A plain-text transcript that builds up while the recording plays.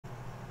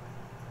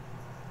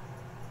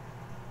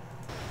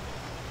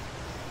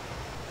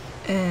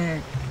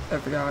And I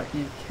forgot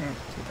you can't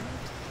do that.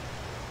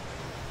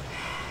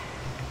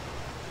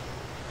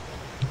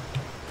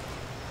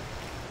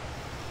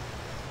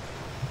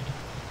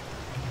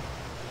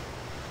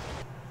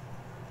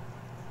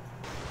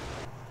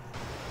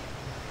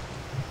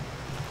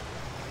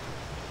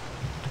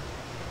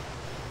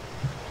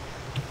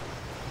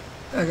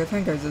 Okay, I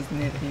think I just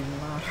need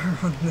a ladder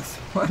on this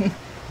one.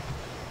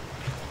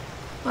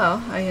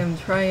 Well, I am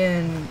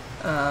trying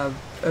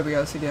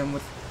OBS again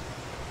with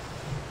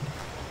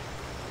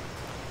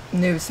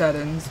new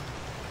settings,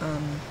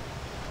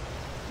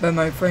 but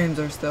my frames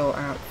are still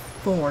at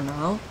 4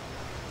 now,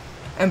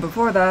 and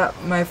before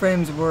that my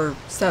frames were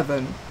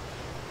 7.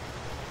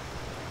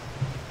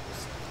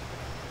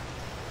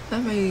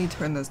 Let me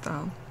turn this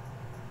down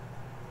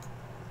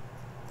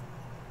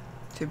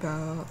to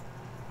about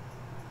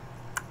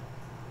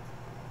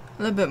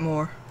a little bit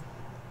more.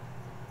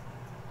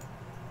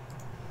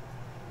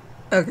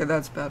 Okay,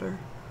 that's better.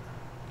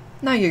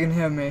 Now you can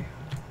hear me.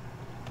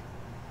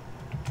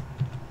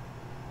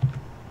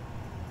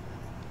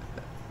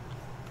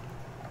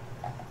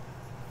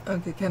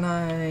 Okay, can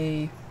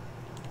I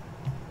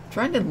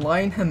try to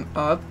line him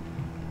up?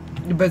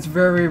 But it's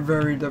very,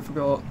 very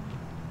difficult.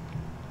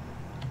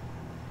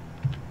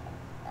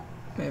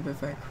 Maybe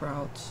if I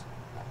crouch.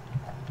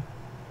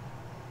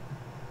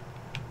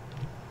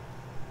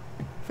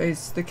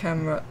 Face the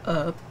camera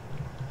up.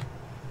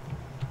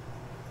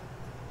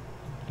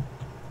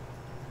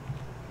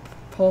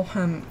 Pull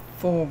him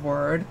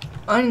forward.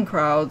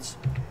 Uncrouch.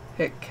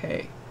 Hit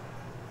K.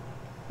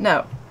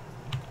 No.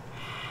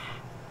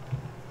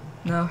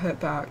 Now hit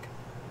back.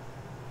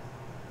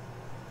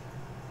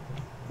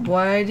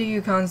 Why do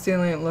you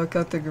constantly look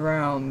at the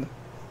ground?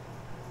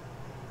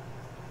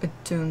 I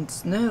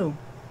don't know.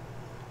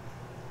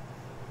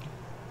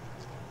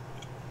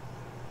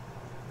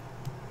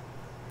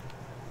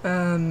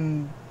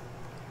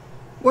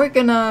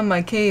 Working on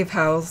my cave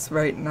house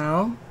right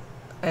now,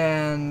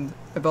 and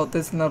I built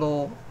this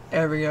little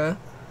area,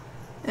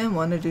 and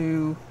wanted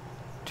to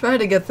try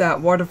to get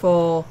that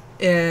waterfall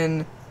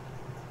in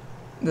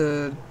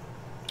the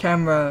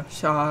camera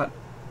shot.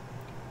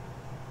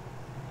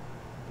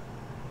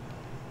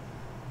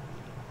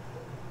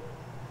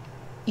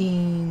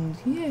 And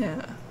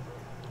yeah.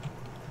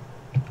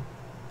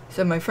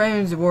 So my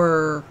frames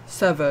were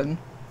 7.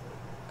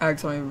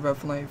 Actually,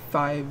 roughly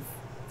 5,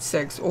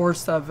 6, or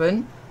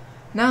 7.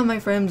 Now my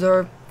frames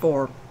are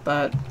 4.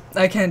 But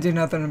I can't do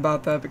nothing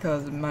about that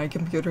because my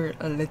computer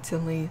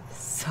literally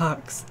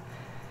sucks.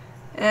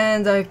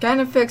 And I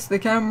kind of fixed the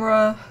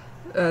camera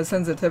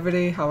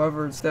sensitivity,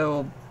 however it's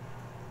still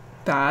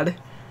bad.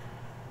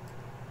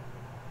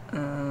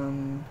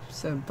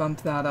 So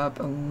bump that up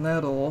a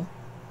little.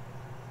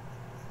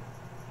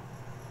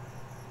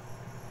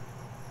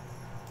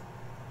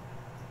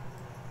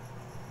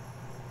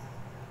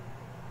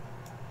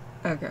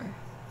 Okay,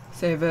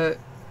 save it.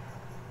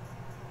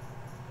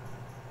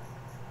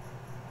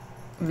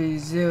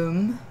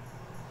 Resume.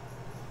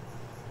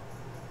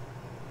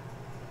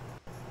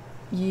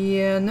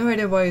 Yeah, no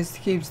idea why it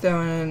keeps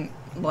doing,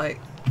 like,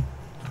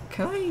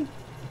 can I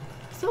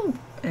still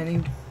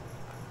any?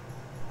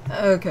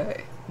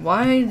 Okay,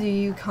 why do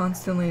you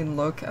constantly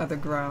look at the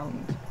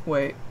ground?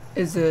 Wait,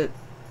 is it,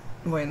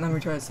 wait, let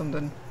me try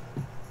something.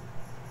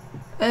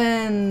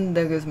 And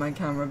there goes my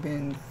camera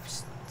being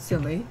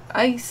silly.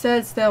 I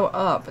said still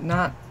up,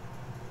 not,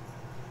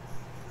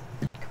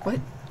 what?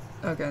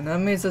 Okay, that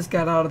means just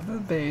get out of the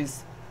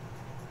base.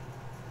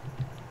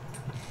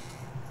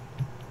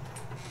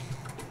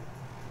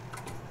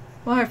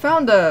 Well, I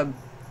found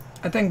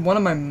I think one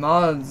of my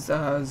mods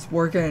is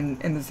working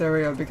in this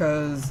area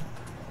because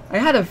I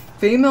had a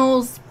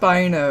female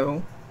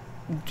Spino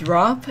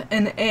drop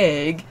an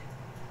egg,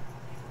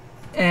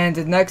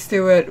 and next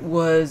to it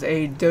was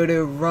a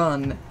Dodo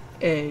Run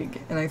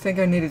egg, and I think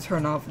I need to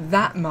turn off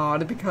that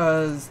mod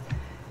because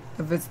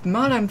if it's the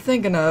mod I'm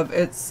thinking of,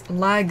 it's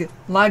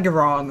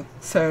Lagaron.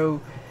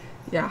 So,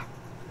 yeah,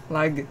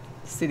 Lag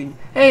City.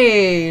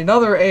 Hey,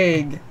 another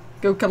egg.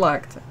 Go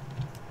collect.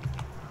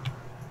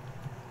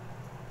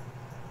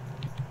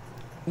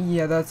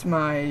 Yeah, that's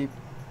my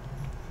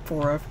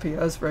 4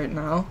 FPS right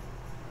now.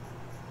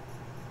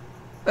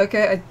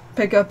 Okay, I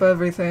pick up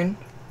everything.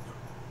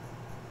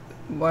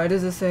 Why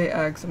does it say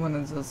X when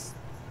it's just...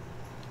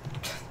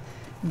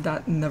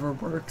 that never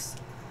works.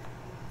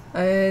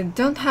 I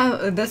don't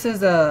have... this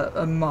is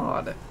a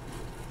mod.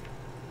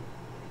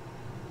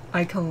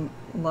 I can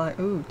like...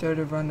 ooh,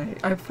 Dodo Run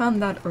 8. I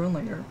found that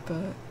earlier,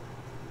 but...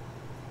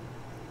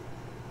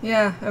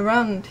 yeah,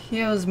 around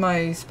here's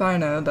my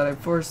Spino that I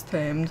first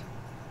tamed.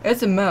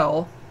 It's a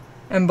male,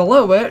 and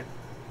below it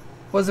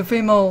was a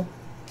female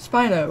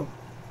Spino.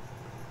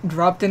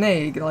 Dropped an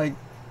egg, like,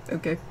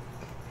 okay.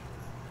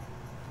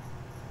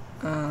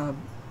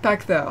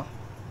 Back there.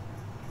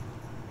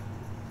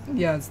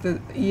 Yeah, it's the,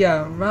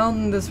 yeah,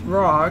 around this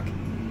rock.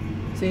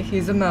 See,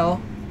 he's a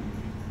male.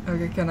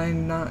 Okay, can I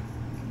not?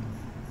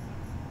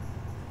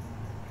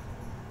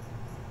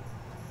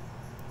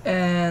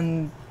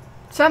 And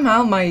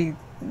somehow my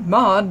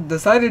mod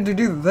decided to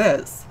do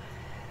this.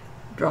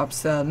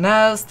 drops a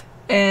nest,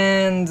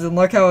 and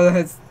look how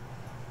it's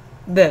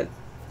that.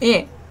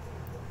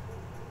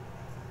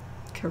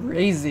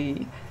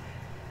 Crazy.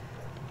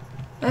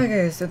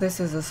 Okay, so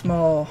this is a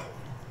small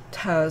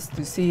test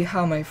to see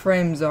how my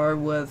frames are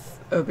with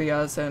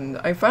OBS, and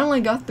I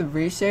finally got the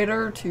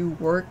reshader to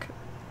work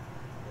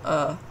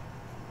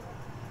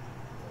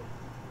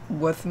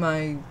with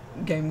my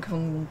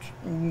game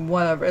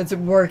whatever, it's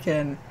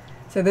working.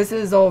 So this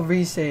is all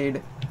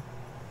reshade.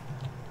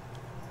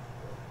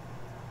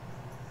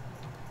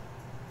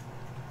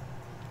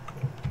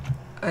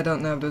 I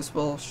don't know if this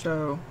will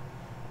show.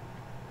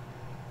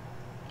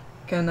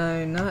 Can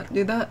I not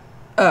do that?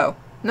 Oh,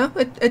 no,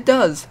 it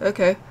does.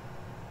 Okay.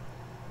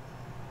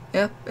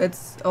 Yep,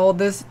 it's all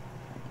this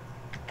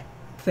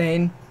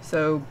thing.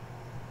 So,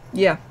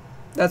 yeah,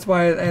 that's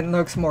why it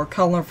looks more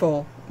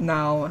colorful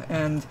now.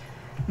 And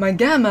my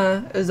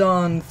gamma is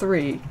on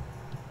 3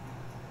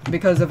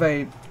 because of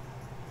I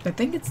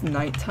think it's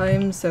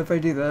nighttime. So if I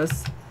do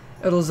this,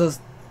 it'll just,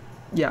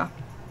 yeah.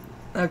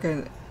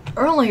 Okay,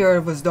 earlier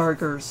it was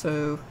darker.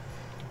 So,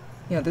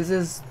 yeah, this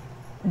is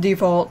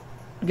default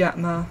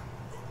gamma.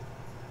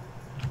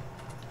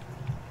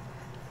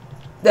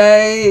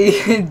 Hey,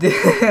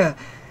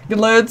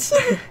 glitch.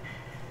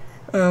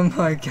 Oh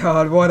my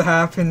god, what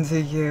happened to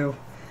you?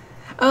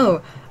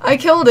 Oh, I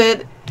killed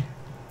it.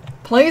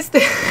 Placed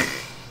it.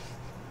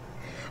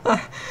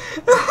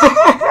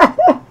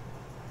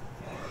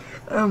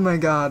 Oh my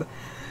god.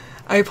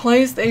 I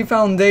placed a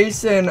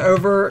foundation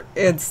over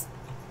its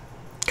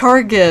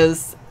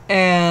carcass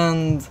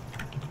and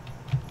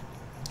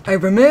I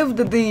removed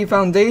the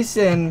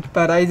foundation,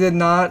 but I did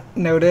not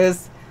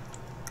notice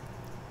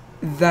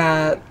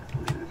that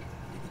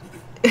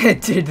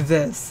it did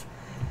this.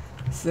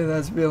 So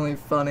that's really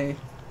funny.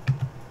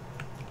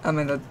 I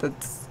mean,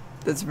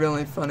 that's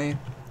really funny.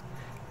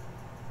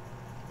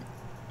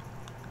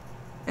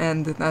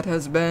 And that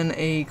has been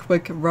a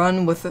quick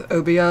run with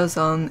OBS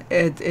on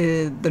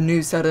the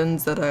new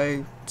settings that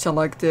I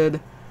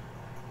selected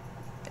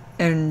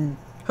in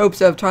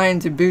hopes of trying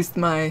to boost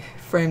my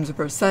frames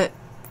per set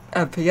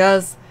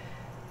FPS.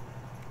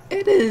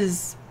 It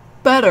is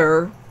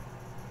better,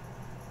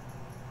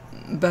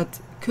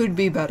 but could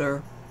be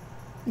better.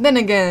 Then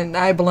again,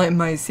 I blame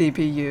my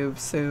CPU,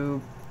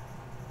 so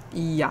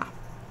yeah.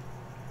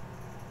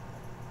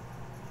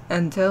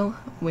 Until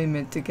we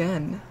meet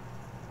again.